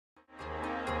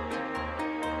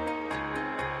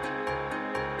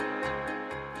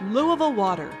Louisville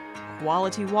Water,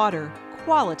 water,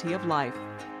 quality of life.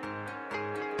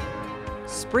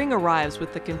 Spring arrives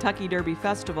with the Kentucky Derby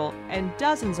Festival and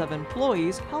dozens of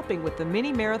employees helping with the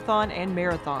mini marathon and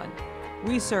marathon.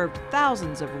 We served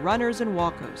thousands of runners and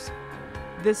walkers.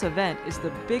 This event is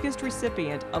the biggest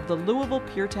recipient of the Louisville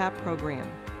Pure Tap program.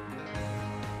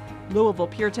 Louisville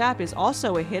Pure Tap is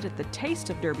also a hit at the Taste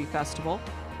of Derby Festival,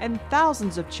 and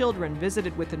thousands of children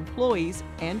visited with employees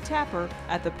and Tapper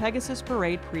at the Pegasus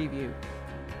Parade preview.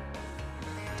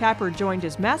 Tapper joined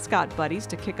his mascot buddies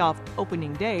to kick off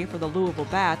opening day for the Louisville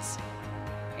Bats.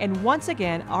 And once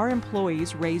again, our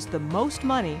employees raised the most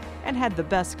money and had the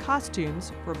best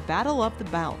costumes for Battle of the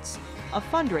Bounce, a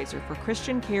fundraiser for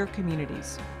Christian care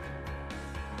communities.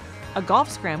 A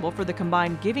golf scramble for the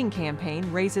combined giving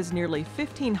campaign raises nearly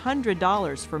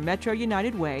 $1,500 for Metro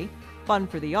United Way, Fun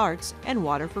for the Arts, and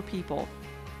Water for People.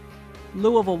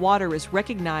 Louisville Water is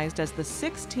recognized as the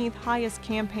 16th highest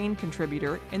campaign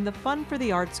contributor in the Fun for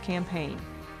the Arts campaign.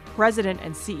 President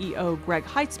and CEO Greg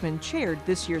Heitzman chaired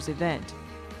this year's event.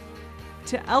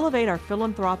 To elevate our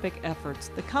philanthropic efforts,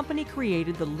 the company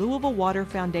created the Louisville Water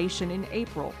Foundation in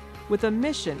April with a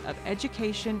mission of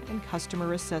education and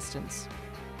customer assistance.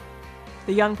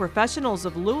 The Young Professionals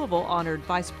of Louisville honored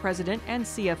Vice President and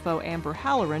CFO Amber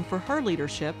Halloran for her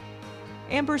leadership.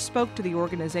 Amber spoke to the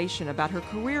organization about her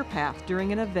career path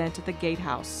during an event at the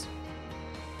Gatehouse.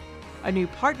 A new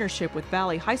partnership with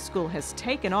Valley High School has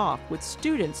taken off, with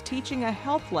students teaching a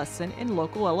health lesson in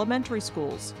local elementary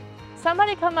schools.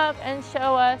 Somebody come up and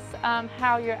show us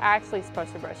how you're actually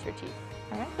supposed to brush your teeth.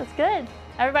 All right, that's good.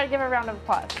 Everybody give a round of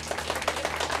applause.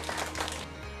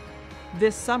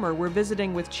 This summer, we're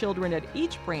visiting with children at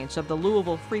each branch of the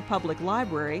Louisville Free Public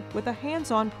Library with a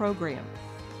hands-on program.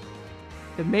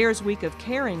 The Mayor's Week of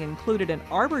Caring included an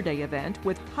Arbor Day event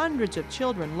with hundreds of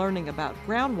children learning about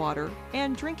groundwater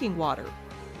and drinking water.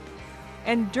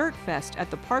 And Dirt Fest at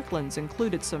the Parklands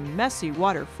included some messy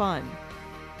water fun.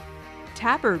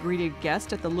 Tapper greeted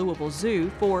guests at the Louisville Zoo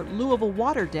for Louisville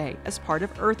Water Day as part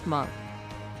of Earth Month.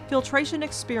 Filtration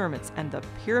experiments and the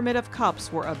Pyramid of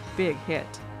Cups were a big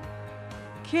hit.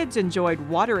 Kids enjoyed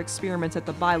water experiments at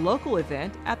the Buy Local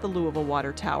event at the Louisville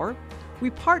Water Tower. We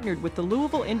partnered with the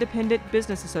Louisville Independent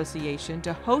Business Association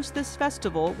to host this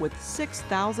festival with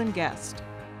 6,000 guests.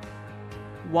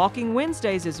 Walking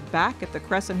Wednesdays is back at the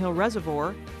Crescent Hill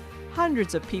Reservoir.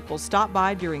 Hundreds of people stop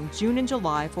by during June and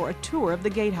July for a tour of the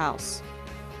Gatehouse.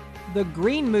 The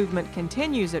Green Movement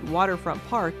continues at Waterfront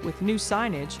Park with new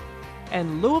signage,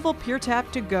 and Louisville Pure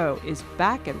Tap to Go is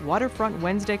back at Waterfront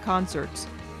Wednesday concerts.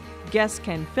 Guests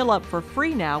can fill up for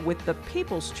free now with the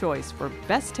People's Choice for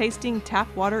best tasting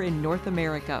tap water in North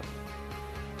America.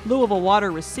 Louisville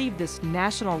Water received this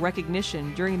national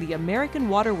recognition during the American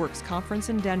Waterworks Conference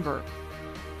in Denver.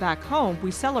 Back home,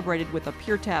 we celebrated with a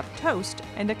Pure Tap toast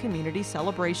and a community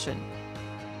celebration.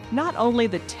 Not only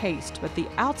the taste, but the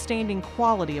outstanding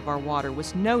quality of our water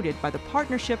was noted by the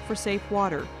Partnership for Safe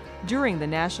Water during the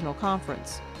national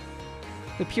conference.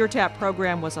 The Pure Tap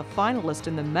program was a finalist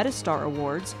in the Metastar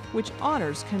Awards, which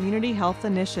honors community health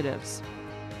initiatives.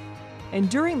 And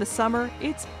during the summer,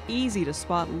 it's easy to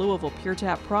spot Louisville Pure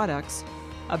Tap products: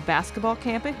 a basketball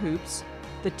camp at Hoops,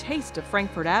 the Taste of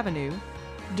Frankfort Avenue,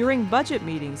 during budget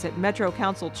meetings at Metro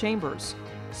Council chambers,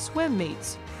 swim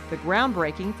meets, the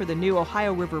groundbreaking for the new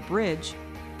Ohio River Bridge,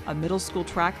 a middle school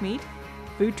track meet,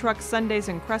 food truck Sundays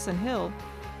in Crescent Hill,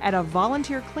 and a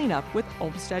volunteer cleanup with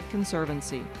Olmsted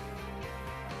Conservancy.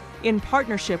 In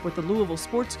partnership with the Louisville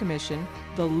Sports Commission,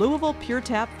 the Louisville Pure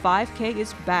Tap 5K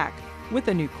is back with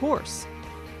a new course.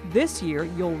 This year,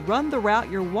 you'll run the route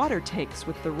your water takes,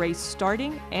 with the race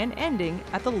starting and ending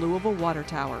at the Louisville Water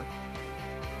Tower.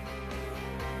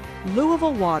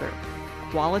 Louisville Water,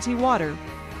 quality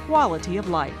of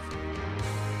life.